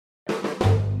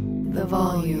the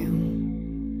volume.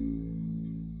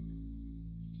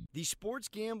 The Sports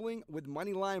Gambling with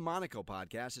Moneyline Monaco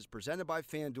podcast is presented by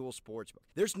FanDuel Sportsbook.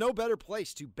 There's no better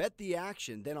place to bet the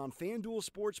action than on FanDuel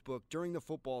Sportsbook during the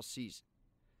football season.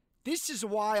 This is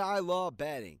why I love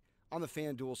betting on the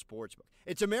FanDuel Sportsbook.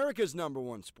 It's America's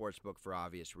 #1 sportsbook for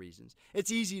obvious reasons.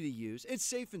 It's easy to use, it's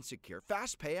safe and secure,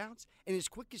 fast payouts, and as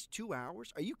quick as 2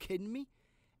 hours. Are you kidding me?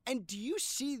 And do you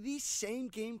see these same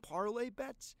game parlay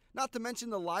bets? Not to mention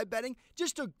the live betting,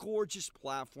 just a gorgeous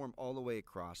platform all the way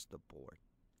across the board.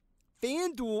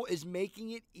 FanDuel is making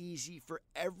it easy for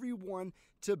everyone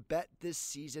to bet this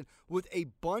season with a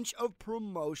bunch of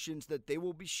promotions that they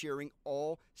will be sharing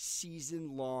all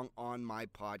season long on my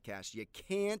podcast. You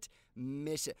can't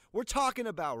miss it. We're talking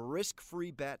about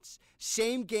risk-free bets,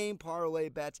 same-game parlay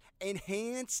bets,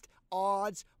 enhanced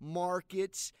odds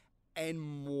markets, and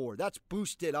more. That's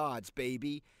boosted odds,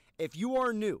 baby. If you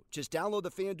are new, just download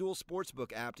the FanDuel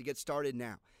Sportsbook app to get started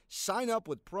now. Sign up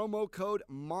with promo code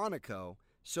MONACO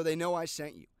so they know I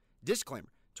sent you.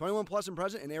 Disclaimer, 21 plus and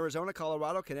present in Arizona,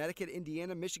 Colorado, Connecticut,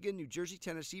 Indiana, Michigan, New Jersey,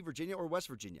 Tennessee, Virginia, or West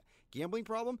Virginia. Gambling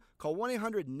problem? Call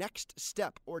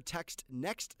 1-800-NEXT-STEP or text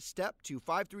NEXT-STEP to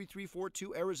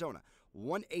 53342 Arizona.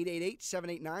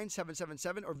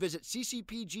 1-888-789-777 or visit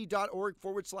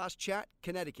ccpg.org/chat,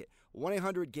 Connecticut.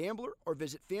 1-800-GAMBLER or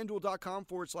visit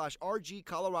fanduel.com/RG,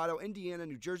 Colorado, Indiana,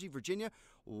 New Jersey, Virginia.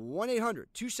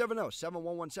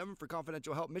 1-800-270-7117 for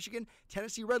confidential help, Michigan.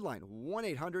 Tennessee Redline,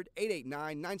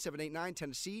 1-800-889-9789,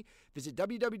 Tennessee. Visit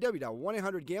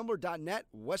www.1800gambler.net,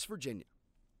 West Virginia.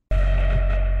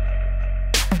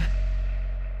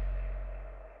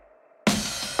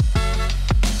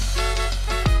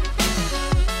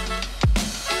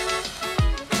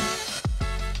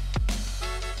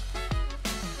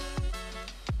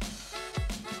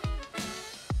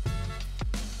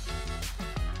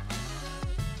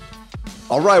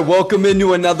 All right, welcome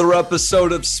into another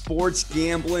episode of Sports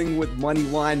Gambling with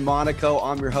Moneyline Monaco.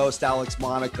 I'm your host, Alex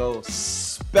Monaco.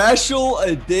 Special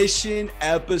edition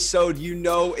episode. You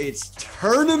know it's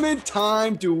tournament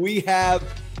time. Do we have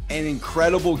an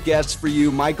incredible guest for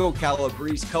you? Michael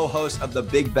Calabrese, co-host of the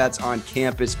Big Bets on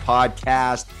Campus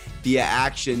podcast via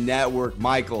Action Network.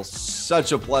 Michael,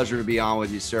 such a pleasure to be on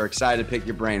with you, sir. Excited to pick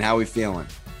your brain. How are we feeling?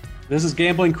 This is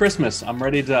Gambling Christmas. I'm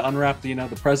ready to unwrap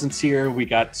the presents here. We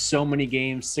got so many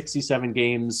games, 67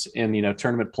 games in,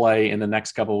 tournament play in the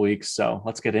next couple of weeks. So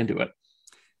let's get into it.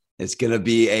 It's going to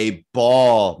be a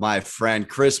ball, my friend.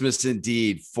 Christmas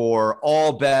indeed for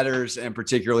all bettors and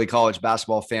particularly college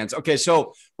basketball fans. Okay,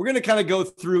 so we're going to kind of go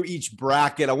through each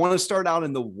bracket. I want to start out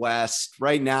in the West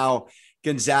right now.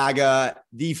 Gonzaga,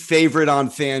 the favorite on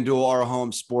FanDuel, our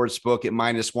home sports book at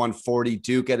 -140.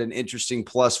 Duke at an interesting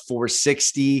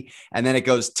 +460. And then it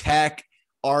goes Tech,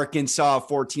 Arkansas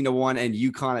 14-1, and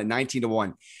UConn at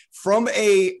 19-1. From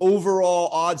a overall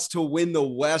odds to win the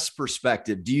West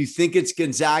perspective, do you think it's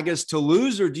Gonzaga's to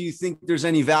lose, or do you think there's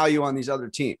any value on these other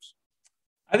teams?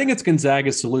 I think it's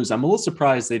Gonzaga's to lose. I'm a little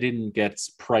surprised they didn't get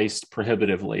priced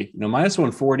prohibitively.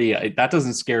 -140, that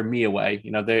doesn't scare me away.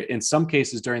 In some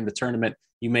cases during the tournament,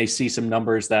 you may see some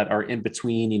numbers that are in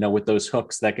between, with those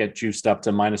hooks that get juiced up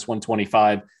to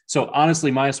 -125. So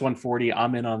honestly, -140,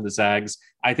 I'm in on the Zags.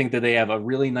 I think that they have a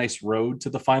really nice road to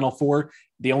the Final Four.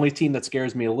 The only team that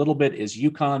scares me a little bit is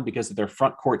UConn because of their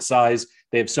front court size.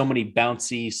 They have so many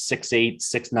bouncy 6'8",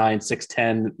 6'9",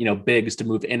 6'10", bigs to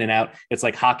move in and out. It's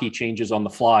like hockey changes on the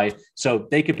fly. So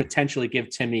they could potentially give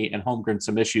Timmy and Holmgren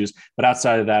some issues. But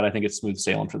outside of that, I think it's smooth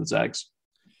sailing for the Zags.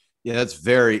 Yeah, that's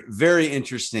very, very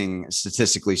interesting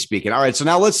statistically speaking. All right, so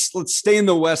now let's stay in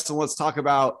the West and let's talk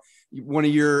about one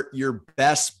of your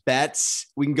best bets.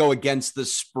 We can go against the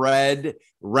spread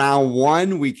round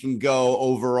one. We can go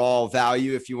overall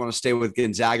value if you want to stay with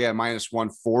Gonzaga at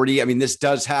 -140. I mean, this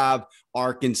does have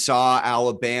Arkansas,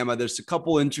 Alabama. There's a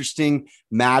couple interesting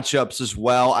matchups as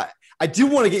well. I do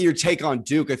want to get your take on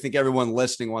Duke. I think everyone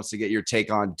listening wants to get your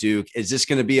take on Duke. Is this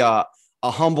going to be a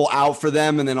humble out for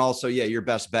them? And then also, your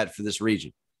best bet for this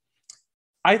region.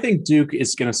 I think Duke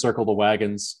is going to circle the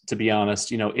wagons, to be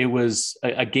honest. It was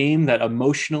a game that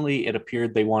emotionally it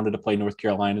appeared they wanted to play North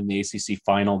Carolina in the ACC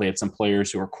final. They had some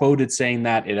players who were quoted saying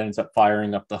that. It ends up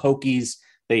firing up the Hokies.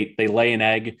 They lay an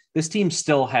egg. This team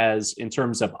still has, in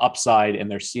terms of upside and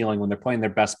their ceiling, when they're playing their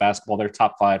best basketball, they're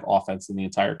top 5 offense in the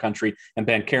entire country. And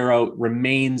Banchero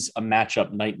remains a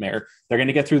matchup nightmare. They're going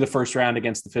to get through the first round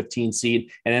against the 15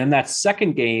 seed. And in that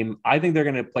second game, I think they're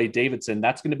going to play Davidson.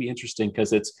 That's going to be interesting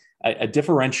because it's a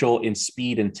differential in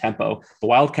speed and tempo. The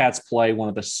Wildcats play one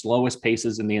of the slowest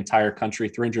paces in the entire country,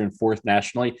 304th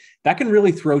nationally. That can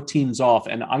really throw teams off.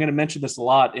 And I'm going to mention this a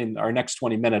lot in our next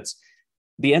 20 minutes.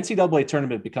 the NCAA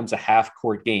tournament becomes a half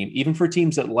court game, even for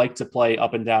teams that like to play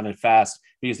up and down and fast,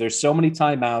 because there's so many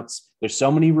timeouts, there's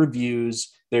so many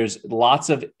reviews, there's lots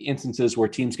of instances where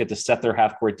teams get to set their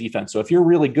half court defense. So if you're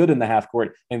really good in the half court,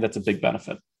 I think that's a big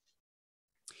benefit.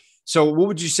 So what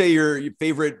would you say your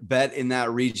favorite bet in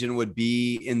that region would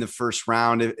be in the first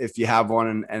round, if you have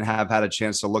one and have had a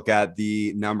chance to look at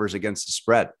the numbers against the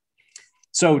spread?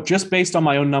 So just based on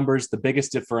my own numbers, the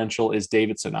biggest differential is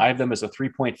Davidson. I have them as a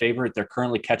 3-point favorite. They're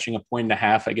currently catching 1.5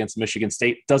 points against Michigan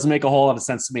State. Doesn't make a whole lot of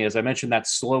sense to me. As I mentioned, that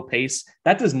slow pace,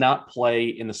 that does not play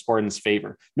in the Spartans'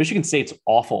 favor. Michigan State's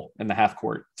awful in the half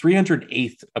court,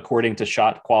 308th according to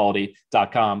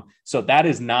shotquality.com. So that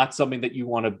is not something that you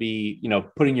want to be,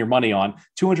 putting your money on.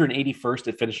 281st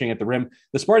at finishing at the rim.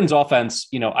 The Spartans' offense,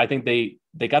 I think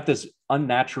they got this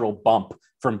unnatural bump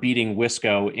from beating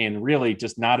Wisco in really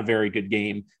just not a very good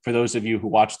game. For those of you who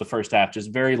watched the first half,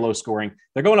 just very low scoring.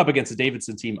 They're going up against a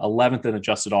Davidson team, 11th in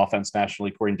adjusted offense nationally,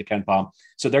 according to KenPom.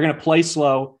 So they're going to play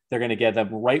slow. They're going to get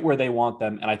them right where they want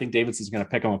them. And I think Davidson's going to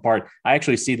pick them apart. I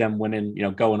actually see them winning,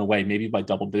 going away, maybe by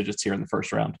double digits here in the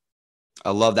first round. I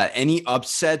love that. Any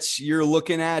upsets you're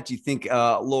looking at? Do you think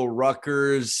little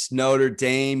Rutgers, Notre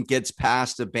Dame gets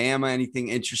past Alabama? Anything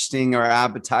interesting or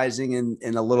appetizing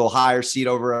in a little higher seed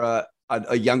over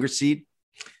a younger seed?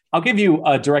 I'll give you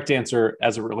a direct answer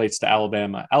as it relates to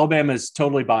Alabama. Alabama is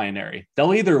totally binary.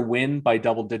 They'll either win by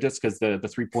double digits because the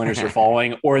 3-pointers are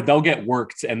falling, or they'll get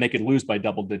worked and they could lose by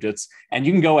double digits. And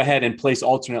you can go ahead and place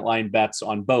alternate line bets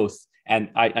on both. And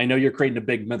I know you're creating a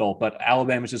big middle, but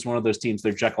Alabama is just one of those teams.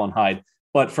 They're Jekyll and Hyde.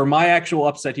 But for my actual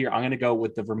upset here, I'm going to go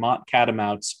with the Vermont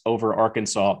Catamounts over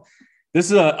Arkansas. This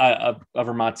is a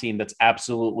Vermont team that's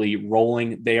absolutely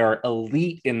rolling. They are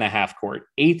elite in the half court,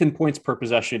 8th in points per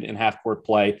possession in half court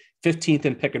play, 15th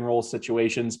in pick and roll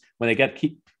situations. When they get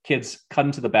kids cut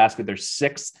into the basket, they're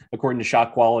 6th according to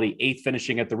shot quality, 8th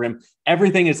finishing at the rim.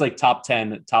 Everything is like top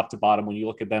 10, top to bottom when you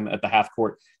look at them at the half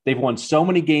court. They've won so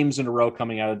many games in a row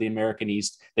coming out of the American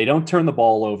East. They don't turn the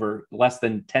ball over, less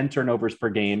than 10 turnovers per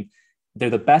game. They're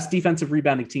the best defensive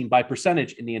rebounding team by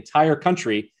percentage in the entire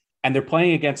country. And they're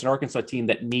playing against an Arkansas team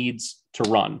that needs to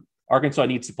run. Arkansas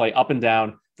needs to play up and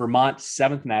down. Vermont,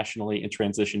 7th nationally in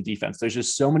transition defense. There's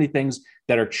just so many things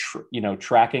that are,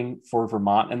 tracking for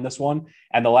Vermont in this one.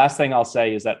 And the last thing I'll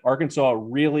say is that Arkansas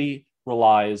really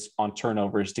relies on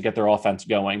turnovers to get their offense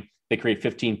going. They create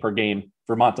 15 per game.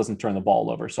 Vermont doesn't turn the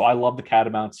ball over. So I love the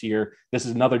Catamounts here. This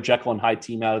is another Jekyll and Hyde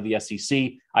team out of the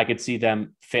SEC. I could see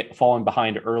them falling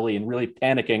behind early and really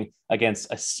panicking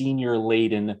against a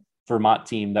senior-laden Vermont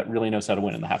team that really knows how to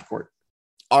win in the half court.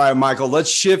 All right, Michael, let's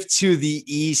shift to the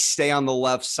East, stay on the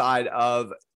left side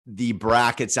of the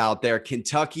brackets out there.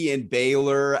 Kentucky and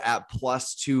Baylor at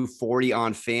plus 240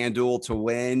 on FanDuel to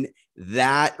win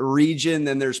that region.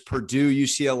 Then there's Purdue,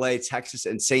 UCLA, Texas,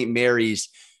 and St. Mary's.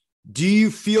 Do you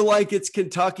feel like it's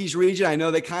Kentucky's region? I know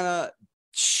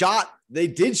they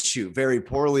did shoot very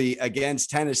poorly against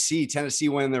Tennessee. Tennessee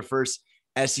winning their first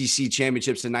SEC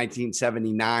championships in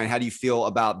 1979. How do you feel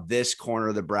about this corner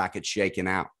of the bracket shaking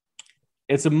out?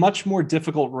 It's a much more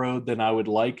difficult road than I would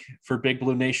like for Big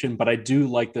Blue Nation, but I do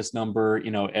like this number,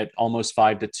 at almost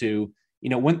 5-2.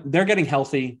 When they're getting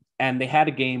healthy, and they had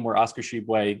a game where Oscar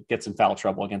Tshiebwe gets in foul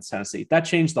trouble against Tennessee. That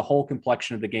changed the whole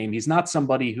complexion of the game. He's not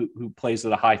somebody who plays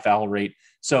at a high foul rate.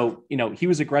 So, he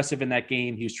was aggressive in that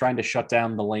game. He was trying to shut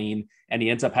down the lane, and he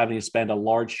ends up having to spend a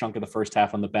large chunk of the first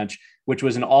half on the bench, which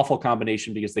was an awful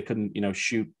combination because they couldn't,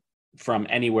 shoot from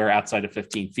anywhere outside of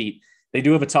 15 feet. They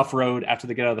do have a tough road after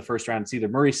they get out of the first round. It's either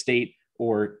Murray State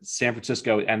or San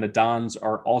Francisco, and the Dons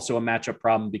are also a matchup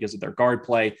problem because of their guard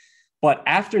play. But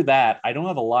after that, I don't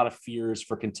have a lot of fears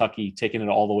for Kentucky taking it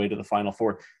all the way to the Final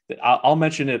Four. I'll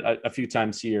mention it a few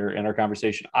times here in our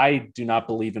conversation. I do not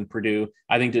believe in Purdue.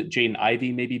 I think that Jaden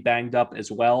Ivey may be banged up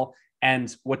as well.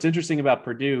 And what's interesting about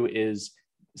Purdue is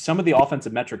some of the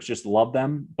offensive metrics just love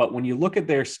them. But when you look at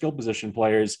their skill position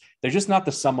players, they're just not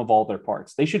the sum of all their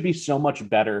parts. They should be so much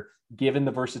better given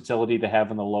the versatility they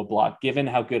have in the low block, given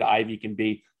how good Ivey can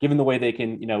be, given the way they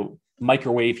can,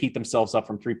 microwave, heat themselves up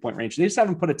from 3-point range. They just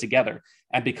haven't put it together.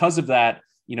 And because of that,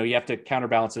 you have to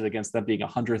counterbalance it against them being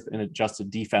 100th in adjusted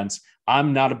defense.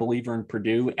 I'm not a believer in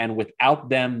Purdue. And without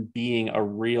them being a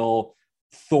real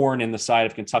thorn in the side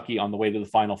of Kentucky on the way to the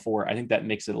Final Four, I think that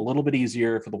makes it a little bit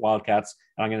easier for the Wildcats.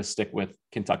 And I'm going to stick with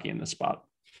Kentucky in this spot.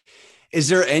 Is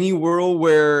there any world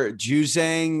where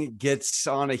Juzang gets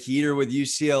on a heater with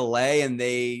UCLA and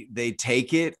they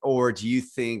take it? Or do you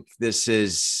think this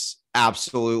is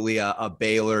absolutely a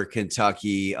Baylor,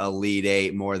 Kentucky, Elite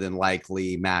Eight, more than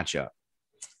likely matchup?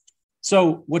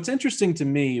 So what's interesting to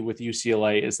me with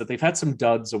UCLA is that they've had some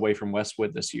duds away from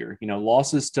Westwood this year.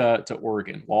 Losses to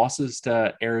Oregon, losses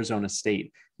to Arizona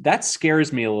State. That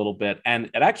scares me a little bit, and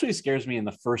it actually scares me in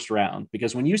the first round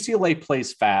because when UCLA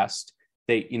plays fast,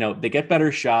 they get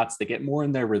better shots, they get more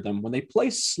in their rhythm. When they play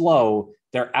slow,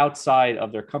 they're outside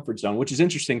of their comfort zone, which is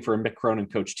interesting for a Mick Cronin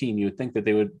coach team. You would think that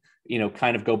they would,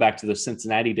 kind of go back to the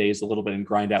Cincinnati days a little bit and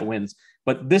grind out wins,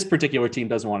 but this particular team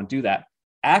doesn't want to do that.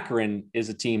 Akron is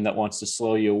a team that wants to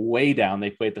slow you way down. They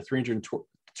play at the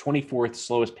 324th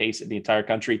slowest pace in the entire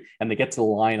country, and they get to the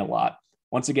line a lot.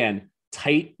 Once again,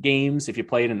 tight games. If you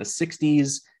play it in the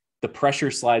 60s, the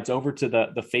pressure slides over to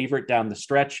the favorite down the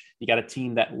stretch. You got a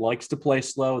team that likes to play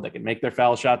slow, that can make their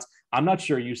foul shots. I'm not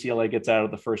sure UCLA gets out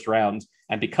of the first round.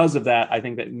 And because of that, I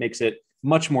think that makes it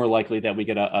much more likely that we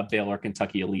get a Baylor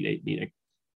Kentucky Elite Eight meeting.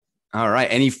 All right.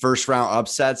 Any first round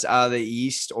upsets out of the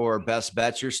East or best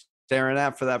bets you're staring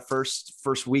at for that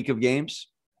first week of games?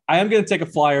 I am going to take a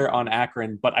flyer on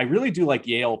Akron, but I really do like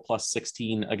Yale plus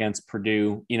 16 against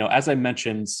Purdue. As I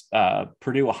mentioned,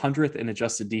 Purdue 100th in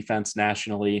adjusted defense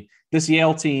nationally. This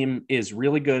Yale team is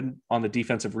really good on the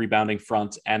defensive rebounding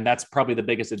front, and that's probably the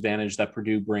biggest advantage that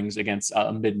Purdue brings against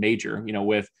a mid-major.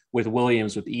 With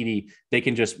Williams, with Edey, they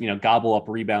can just gobble up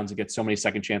rebounds and get so many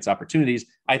second chance opportunities.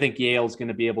 I think Yale's going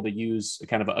to be able to use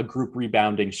kind of a group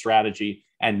rebounding strategy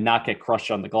and not get crushed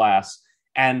on the glass.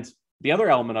 And the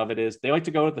other element of it is they like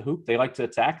to go to the hoop. They like to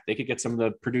attack. They could get some of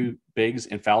the Purdue bigs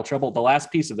in foul trouble. The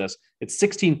last piece of this, it's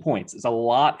 16 points. It's a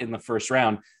lot in the first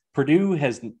round. Purdue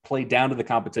has played down to the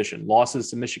competition. Losses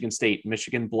to Michigan State,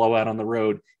 Michigan blowout on the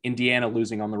road, Indiana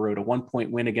losing on the road, a 1-point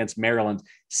win against Maryland.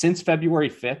 Since February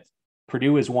 5th,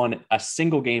 Purdue has won a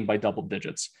single game by double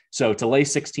digits. So to lay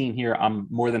 16 here, I'm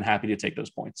more than happy to take those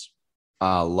points.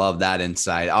 Love that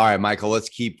insight. All right, Michael, let's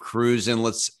keep cruising.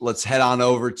 Let's head on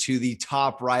over to the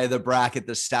top right of the bracket,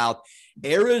 the South.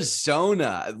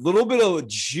 Arizona, a little bit of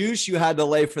juice you had to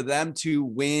lay for them to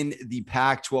win the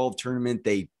Pac-12 tournament.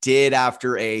 They did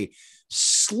after a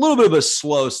little bit of a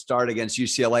slow start against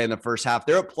UCLA in the first half.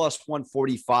 They're at plus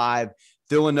 145.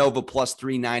 Villanova plus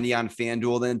 390 on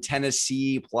FanDuel. Then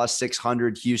Tennessee plus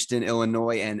 600. Houston,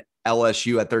 Illinois, and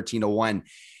LSU at 13-1.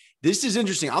 This is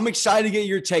interesting. I'm excited to get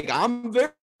your take. I'm very,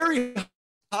 very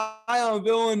high on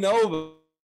Villanova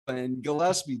and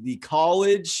Gillespie, the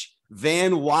college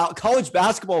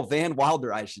basketball Van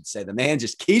Wilder, I should say. The man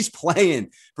just keeps playing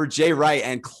for Jay Wright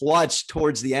and clutch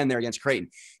towards the end there against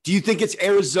Creighton. Do you think it's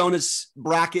Arizona's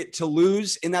bracket to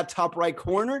lose in that top right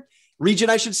corner region,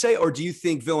 I should say, or do you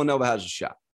think Villanova has a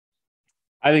shot?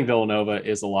 I think Villanova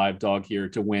is a live dog here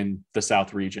to win the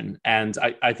South region. And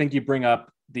I think you bring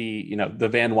up the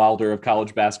Van Wilder of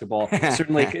college basketball.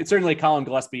 Certainly Colin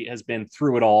Gillespie has been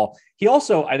through it all. He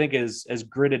also, I think, is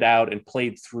gritted out and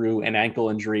played through an ankle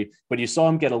injury, but you saw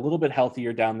him get a little bit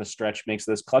healthier down the stretch, makes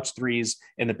those clutch threes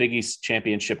in the Big East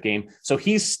championship game. So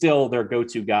he's still their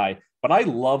go-to guy. But I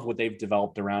love what they've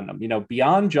developed around them.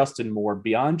 Beyond Justin Moore,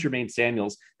 beyond Jermaine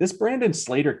Samuels, this Brandon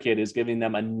Slater kid is giving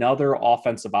them another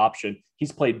offensive option.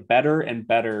 He's played better and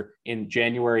better in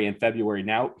January and February.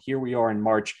 Now, here we are in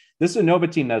March. This is a Nova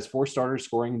team that has 4 starters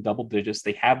scoring in double digits.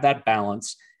 They have that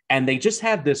balance, and they just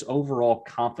have this overall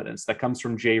confidence that comes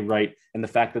from Jay Wright and the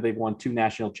fact that they've won 2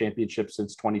 national championships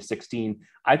since 2016.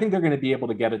 I think they're going to be able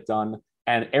to get it done.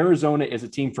 And Arizona is a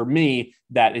team for me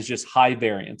that is just high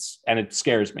variance, and it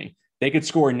scares me. They could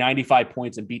score 95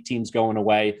 points and beat teams going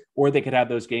away, or they could have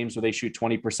those games where they shoot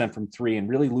 20% from 3 and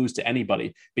really lose to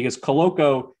anybody. Because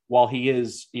Koloko, while he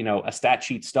is, a stat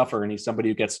sheet stuffer and he's somebody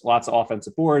who gets lots of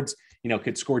offensive boards,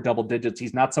 could score double digits,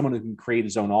 he's not someone who can create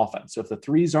his own offense. So if the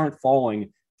threes aren't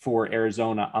falling for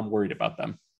Arizona, I'm worried about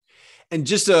them. And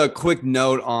just a quick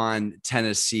note on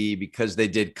Tennessee, because they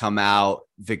did come out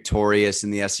victorious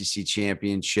in the SEC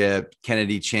championship.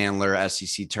 Kennedy Chandler,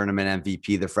 SEC tournament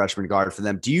MVP, the freshman guard for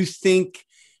them. Do you think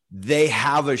they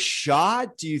have a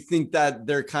shot? Do you think that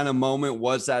their kind of moment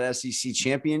was that SEC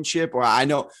championship? Or I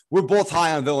know we're both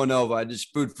high on Villanova. I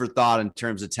just food for thought in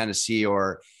terms of Tennessee,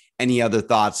 or any other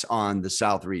thoughts on the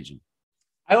South region.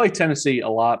 I like Tennessee a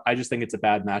lot. I just think it's a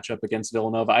bad matchup against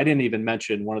Villanova. I didn't even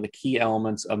mention one of the key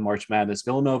elements of March Madness.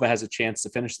 Villanova has a chance to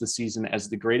finish the season as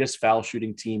the greatest foul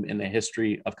shooting team in the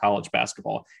history of college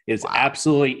basketball. It's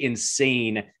absolutely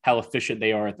insane how efficient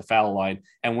they are at the foul line.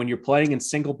 And when you're playing in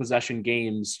single possession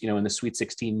games, in the Sweet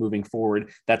 16 moving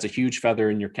forward, that's a huge feather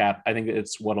in your cap. I think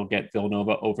it's what'll get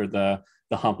Villanova over the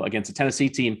hump against a Tennessee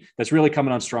team that's really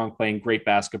coming on strong, playing great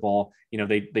basketball.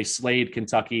 They slayed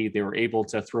Kentucky. They were able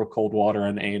to throw cold water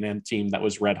on an A&M team that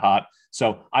was red hot.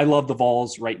 So I love the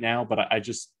Vols right now, but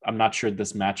I'm not sure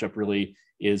this matchup really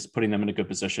is putting them in a good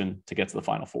position to get to the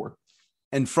Final Four.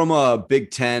 And from a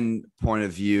Big Ten point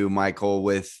of view, Michael,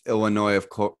 with Illinois, of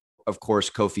course,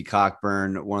 Kofi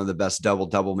Cockburn, one of the best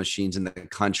double machines in the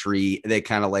country. They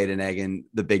kind of laid an egg in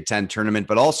the Big Ten tournament,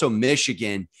 but also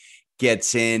Michigan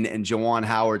gets in, and Juwan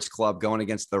Howard's club going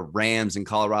against the Rams in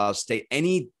Colorado State.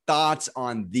 Any thoughts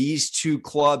on these two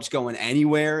clubs going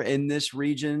anywhere in this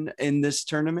region in this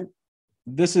tournament?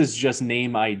 This is just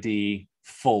name ID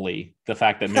fully. The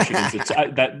fact that Michigan's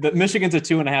a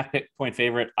 2.5 point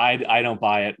favorite, I don't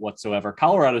buy it whatsoever.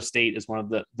 Colorado State is one of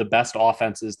the best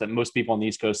offenses that most people on the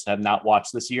East Coast have not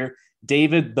watched this year.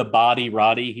 David the Body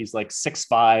Roddy, he's like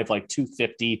 6'5", like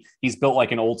 250. He's built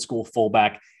like an old school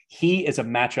fullback. He is a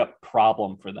matchup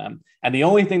problem for them. And the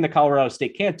only thing that Colorado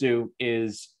State can't do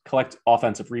is collect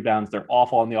offensive rebounds. They're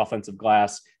awful on the offensive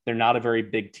glass. They're not a very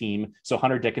big team. So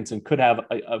Hunter Dickinson could have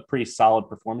a pretty solid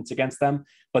performance against them,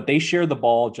 but they share the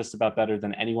ball just about better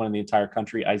than anyone in the entire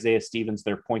country. Isaiah Stevens,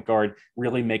 their point guard,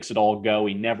 really makes it all go.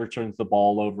 He never turns the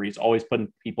ball over. He's always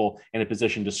putting people in a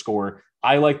position to score.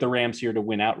 I like the Rams here to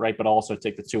win outright, but also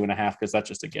take the 2.5 because that's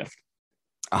just a gift.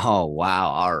 Oh, wow.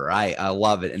 All right. I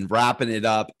love it. And wrapping it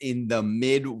up in the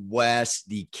Midwest,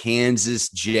 the Kansas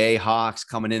Jayhawks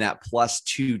coming in at plus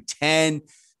 210.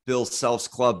 Bill Self's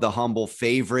club, the humble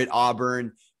favorite.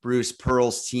 Auburn, Bruce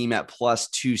Pearl's team at plus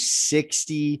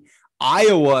 260.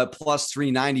 Iowa at plus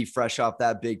 390, fresh off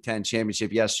that Big Ten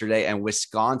championship yesterday. And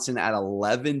Wisconsin at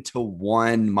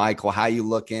 11-1. Michael, how you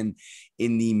looking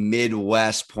in the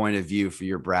Midwest point of view for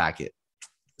your bracket?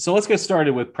 So let's get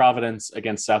started with Providence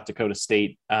against South Dakota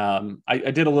State. I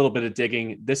did a little bit of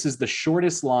digging. This is the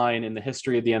shortest line in the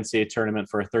history of the NCAA tournament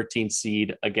for a 13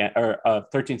 seed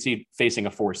facing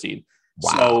a 4 seed.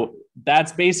 Wow. So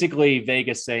that's basically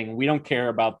Vegas saying, we don't care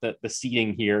about the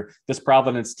seeding here. This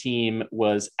Providence team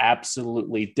was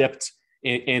absolutely dipped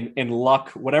in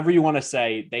luck, whatever you want to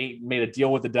say. They made a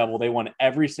deal with the devil. They won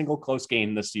every single close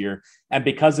game this year. And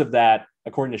because of that,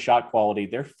 according to Shot Quality,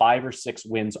 they're 5 or 6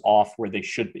 wins off where they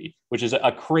should be, which is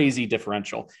a crazy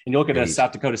differential. And you look at a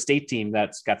South Dakota State team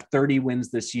that's got 30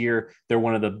 wins this year. They're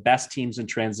one of the best teams in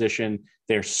transition.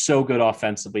 They're so good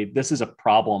offensively. This is a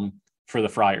problem for the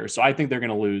Friars. So I think they're going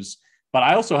to lose. But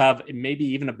I also have maybe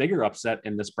even a bigger upset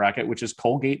in this bracket, which is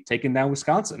Colgate taking down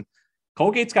Wisconsin.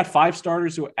 Colgate's got 5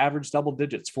 starters who average double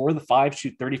digits. 4 of the 5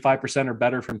 shoot 35% or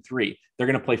better from 3. They're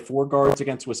going to play 4 guards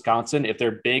against Wisconsin. If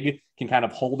they're big, can kind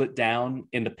of hold it down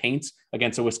in the paint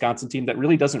against a Wisconsin team that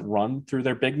really doesn't run through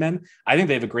their big men, I think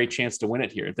they have a great chance to win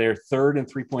it here. They're 3rd in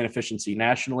 3-point efficiency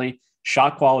nationally.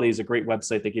 Shot Quality is a great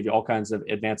website. They give you all kinds of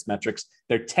advanced metrics.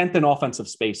 They're 10th in offensive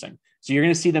spacing. So you're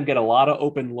going to see them get a lot of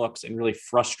open looks and really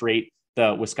frustrate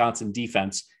the Wisconsin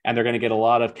defense, and they're going to get a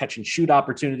lot of catch and shoot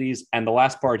opportunities. And the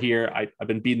last part here, I've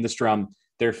been beating this drum.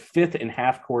 They're 5th in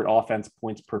half court offense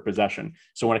points per possession.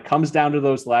 So when it comes down to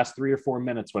those last 3 or 4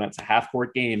 minutes, when it's a half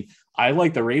court game, I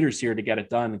like the Raiders here to get it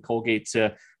done and Colgate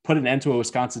to put an end to a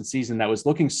Wisconsin season that was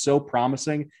looking so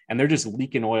promising. And they're just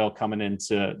leaking oil coming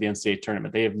into the NCAA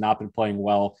tournament. They have not been playing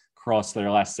well across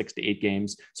their last 6 to 8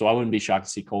 games. So I wouldn't be shocked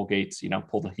to see Colgate,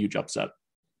 pull the huge upset.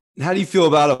 How do you feel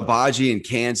about Abaji in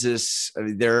Kansas? I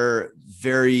mean, they're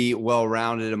very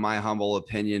well-rounded, in my humble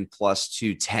opinion, plus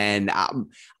 210.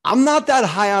 I'm not that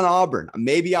high on Auburn.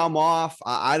 Maybe I'm off.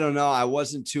 I don't know. I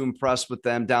wasn't too impressed with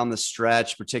them down the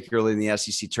stretch, particularly in the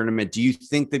SEC tournament. Do you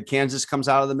think that Kansas comes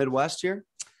out of the Midwest here?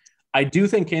 I do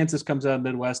think Kansas comes out of the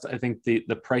Midwest. I think the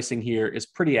pricing here is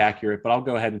pretty accurate, but I'll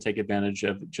go ahead and take advantage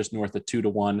of just north of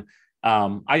 2-1.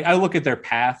 I look at their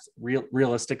path.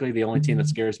 Realistically, the only team that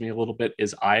scares me a little bit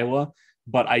is Iowa,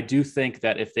 but I do think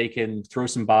that if they can throw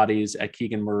some bodies at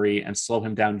Keegan Murray and slow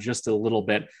him down just a little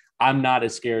bit, I'm not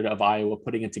as scared of Iowa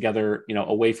putting it together,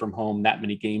 away from home that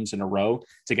many games in a row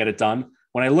to get it done.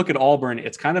 When I look at Auburn,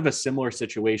 it's kind of a similar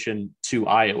situation to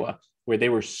Iowa, where they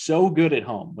were so good at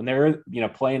home when they were,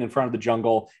 playing in front of the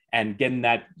jungle and getting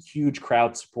that huge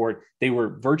crowd support. They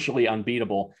were virtually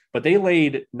unbeatable, but they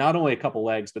laid not only a couple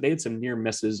legs, but they had some near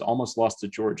misses, almost lost to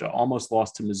Georgia, almost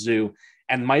lost to Mizzou.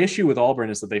 And my issue with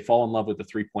Auburn is that they fall in love with the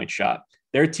 3-point shot.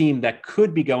 They're a team that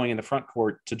could be going in the front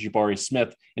court to Jabari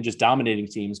Smith and just dominating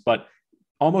teams, but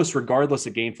almost regardless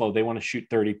of game flow, they want to shoot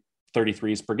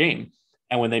 33s per game.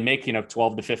 And when they make,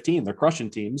 12 to 15, they're crushing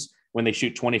teams. When they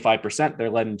shoot 25%, they're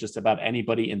letting just about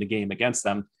anybody in the game against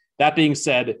them. That being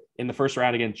said, in the first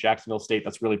round against Jacksonville State,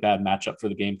 that's a really bad matchup for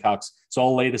the Gamecocks. So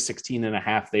I'll lay the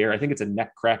 16.5 there. I think it's a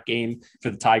neck crack game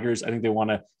for the Tigers. I think they want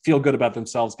to feel good about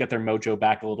themselves, get their mojo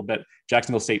back a little bit.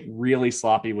 Jacksonville State really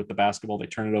sloppy with the basketball. They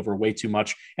turn it over way too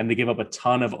much, and they give up a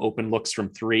ton of open looks from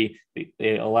 3.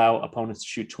 They allow opponents to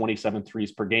shoot 27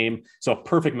 threes per game. So a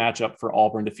perfect matchup for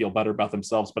Auburn to feel better about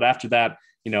themselves. But after that,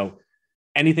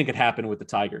 anything could happen with the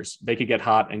Tigers. They could get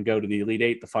hot and go to the Elite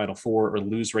Eight, the Final Four, or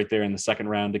lose right there in the second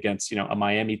round against, a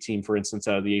Miami team, for instance,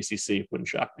 out of the ACC. Wouldn't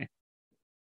shock me.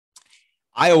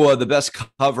 Iowa, the best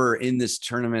cover in this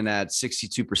tournament at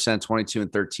 62%,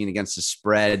 22-13 against the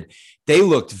spread. They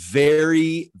looked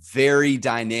very, very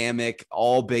dynamic,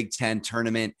 all Big Ten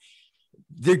tournament.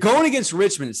 They're going against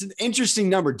Richmond. It's an interesting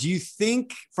number. Do you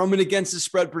think from an against the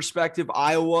spread perspective,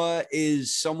 Iowa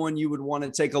is someone you would want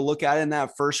to take a look at in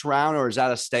that first round, or is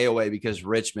that a stay away because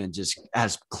Richmond just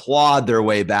has clawed their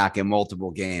way back in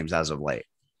multiple games as of late?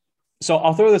 So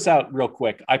I'll throw this out real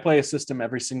quick. I play a system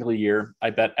every single year. I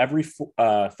bet every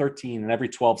 13 and every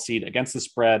 12 seed against the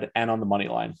spread and on the money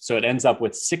line. So it ends up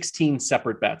with 16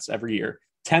 separate bets every year.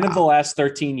 10 of the last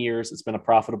 13 years, it's been a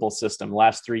profitable system.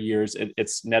 Last 3 years,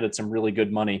 it's netted some really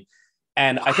good money.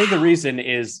 And I think the reason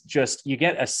is just you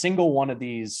get a single one of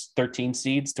these 13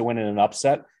 seeds to win in an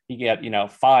upset. You get,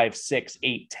 5, 6,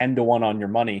 8, 10 to 1 on your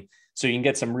money. So you can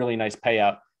get some really nice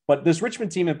payout. But this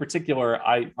Richmond team in particular,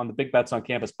 on the Big Bets on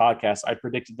Campus podcast, I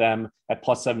predicted them at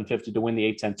plus 750 to win the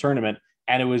A-10 tournament.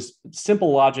 And it was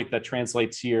simple logic that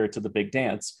translates here to the big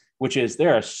dance, which is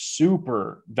they're a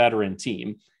super veteran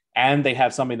team. And they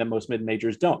have something that most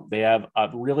mid-majors don't. They have a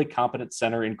really competent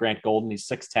center in Grant Golden. He's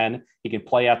 6'10". He can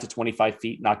play out to 25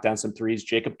 feet, knock down some threes.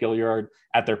 Jacob Gilliard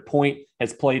at their point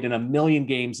has played in a million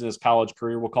games in his college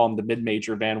career. We'll call him the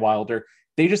mid-major Van Wilder.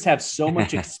 They just have so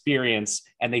much experience,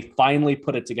 and they finally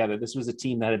put it together. This was a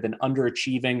team that had been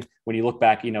underachieving. When you look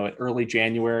back, at early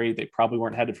January, they probably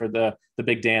weren't headed for the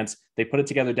big dance. They put it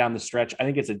together down the stretch. I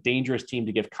think it's a dangerous team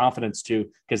to give confidence to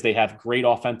because they have great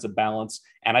offensive balance.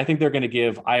 And I think they're going to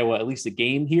give Iowa at least a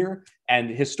game here. And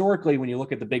historically, when you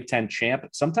look at the Big Ten champ,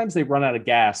 sometimes they run out of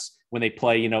gas when they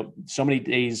play, so many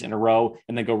days in a row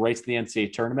and then go right to the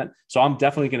NCAA tournament. So I'm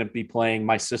definitely going to be playing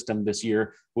my system this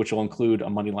year, which will include a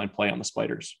money line play on the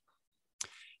Spiders.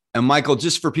 And Michael,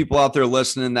 just for people out there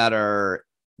listening that are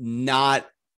not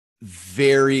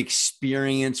very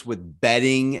experienced with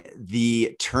betting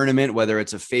the tournament, whether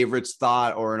it's a favorites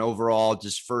thought or an overall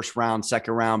just first round,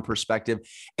 second round perspective,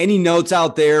 any notes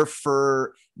out there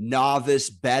for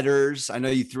novice bettors? I know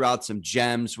you threw out some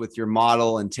gems with your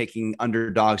model and taking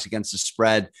underdogs against the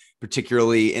spread,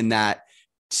 particularly in that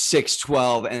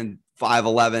 6-12 and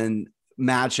 5-11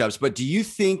 matchups. But do you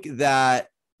think that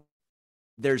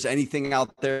there's anything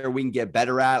out there we can get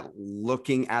better at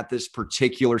looking at this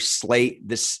particular slate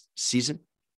this season?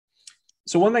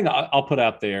 So one thing I'll put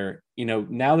out there,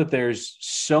 now that there's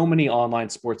so many online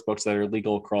sports books that are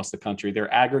legal across the country,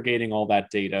 they're aggregating all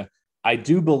that data. I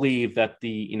do believe that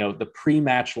the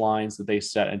pre-match lines that they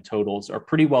set and totals are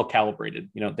pretty well calibrated.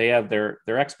 They have their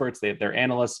experts, they have their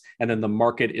analysts, and then the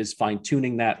market is fine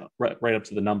tuning that right up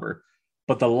to the number.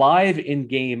 But the live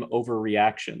in-game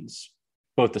overreactions,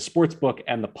 both the sports book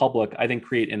and the public, I think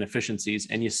create inefficiencies.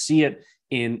 And you see it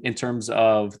in terms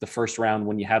of the first round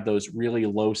when you have those really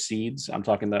low seeds. I'm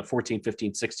talking the 14,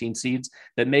 15, 16 seeds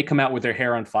that may come out with their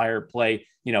hair on fire, play,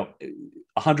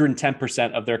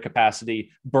 110% of their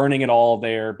capacity, burning it all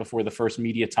there before the first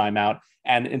media timeout.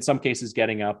 And in some cases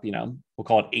getting up, we'll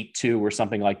call it 8-2 or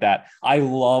something like that. I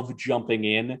love jumping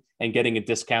in and getting a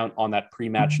discount on that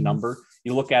pre-match number.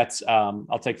 You look at,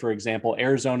 I'll take, for example,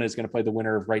 Arizona is going to play the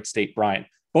winner of Wright State Bryant.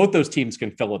 Both those teams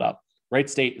can fill it up. Wright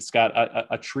State has got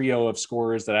a trio of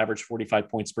scorers that average 45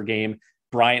 points per game.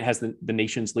 Bryant has the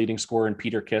nation's leading scorer in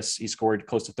Peter Kiss. He scored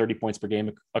close to 30 points per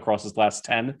game across his last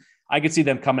 10. I could see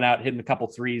them coming out, hitting a couple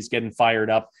threes, getting fired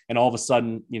up, and all of a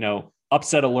sudden,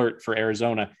 upset alert for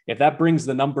Arizona. If that brings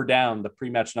the number down, the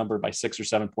pre-match number by 6 or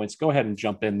 7 points, go ahead and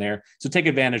jump in there. So take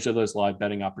advantage of those live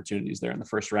betting opportunities there in the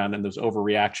first round and those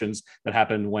overreactions that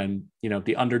happen when,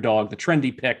 the underdog, the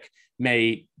trendy pick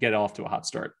may get off to a hot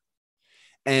start.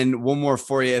 And one more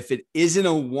for you. If it isn't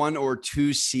a 1 or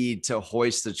 2 seed to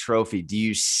hoist the trophy, do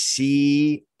you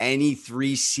see any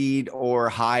 3 seed or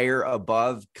higher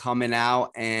above coming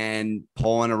out and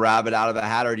pulling a rabbit out of the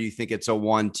hat? Or do you think it's a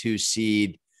 1-2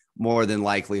 seed more than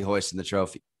likely hoisting the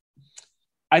trophy?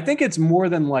 I think it's more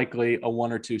than likely a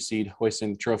 1 or 2 seed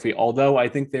hoisting the trophy, although I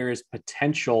think there is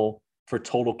potential for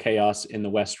total chaos in the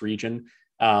West region.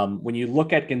 When you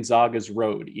look at Gonzaga's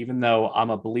road, even though I'm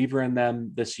a believer in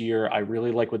them this year, I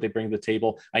really like what they bring to the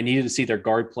table. I needed to see their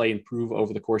guard play improve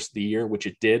over the course of the year, which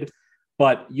it did.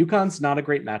 But UConn's not a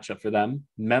great matchup for them.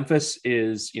 Memphis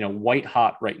is, white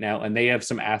hot right now, and they have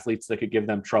some athletes that could give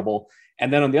them trouble.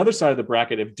 And then on the other side of the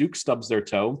bracket, if Duke stubs their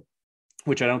toe,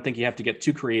 which I don't think you have to get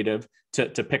too creative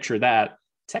to picture that,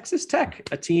 Texas Tech,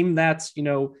 a team that's,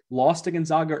 lost to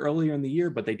Gonzaga earlier in the year,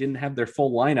 but they didn't have their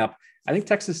full lineup. I think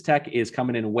Texas Tech is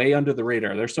coming in way under the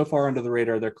radar. They're so far under the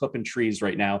radar, they're clipping trees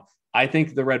right now. I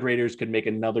think the Red Raiders could make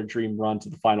another dream run to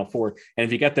the Final Four. And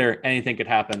if you get there, anything could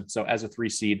happen. So as a 3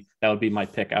 seed, that would be my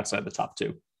pick outside the top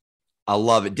 2. I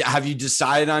love it. Have you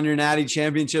decided on your Natty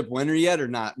Championship winner yet, or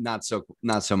not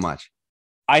so much?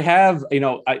 I have,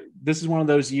 this is one of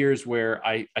those years where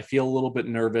I feel a little bit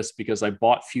nervous because I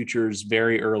bought futures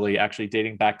very early, actually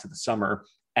dating back to the summer.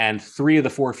 And 3 of the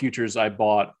 4 futures I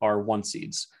bought are 1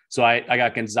 seeds. So I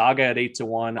got Gonzaga at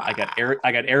 8-1. Wow.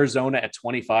 I got Arizona at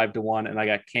 25-1, and I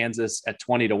got Kansas at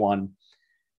 20-1.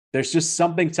 There's just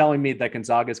something telling me that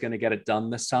Gonzaga is going to get it done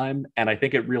this time. And I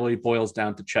think it really boils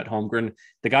down to Chet Holmgren.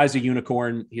 The guy's a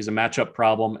unicorn. He's a matchup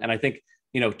problem. And I think,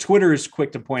 Twitter is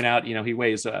quick to point out, he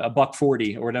weighs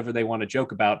 $140 or whatever they want to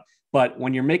joke about. But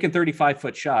when you're making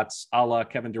 35-foot shots, a la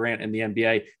Kevin Durant in the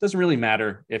NBA, it doesn't really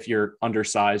matter if you're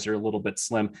undersized or a little bit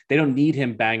slim. They don't need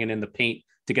him banging in the paint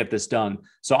to get this done.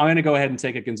 So I'm going to go ahead and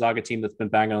take a Gonzaga team that's been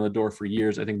banging on the door for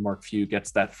years. I think Mark Few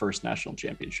gets that first national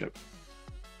championship.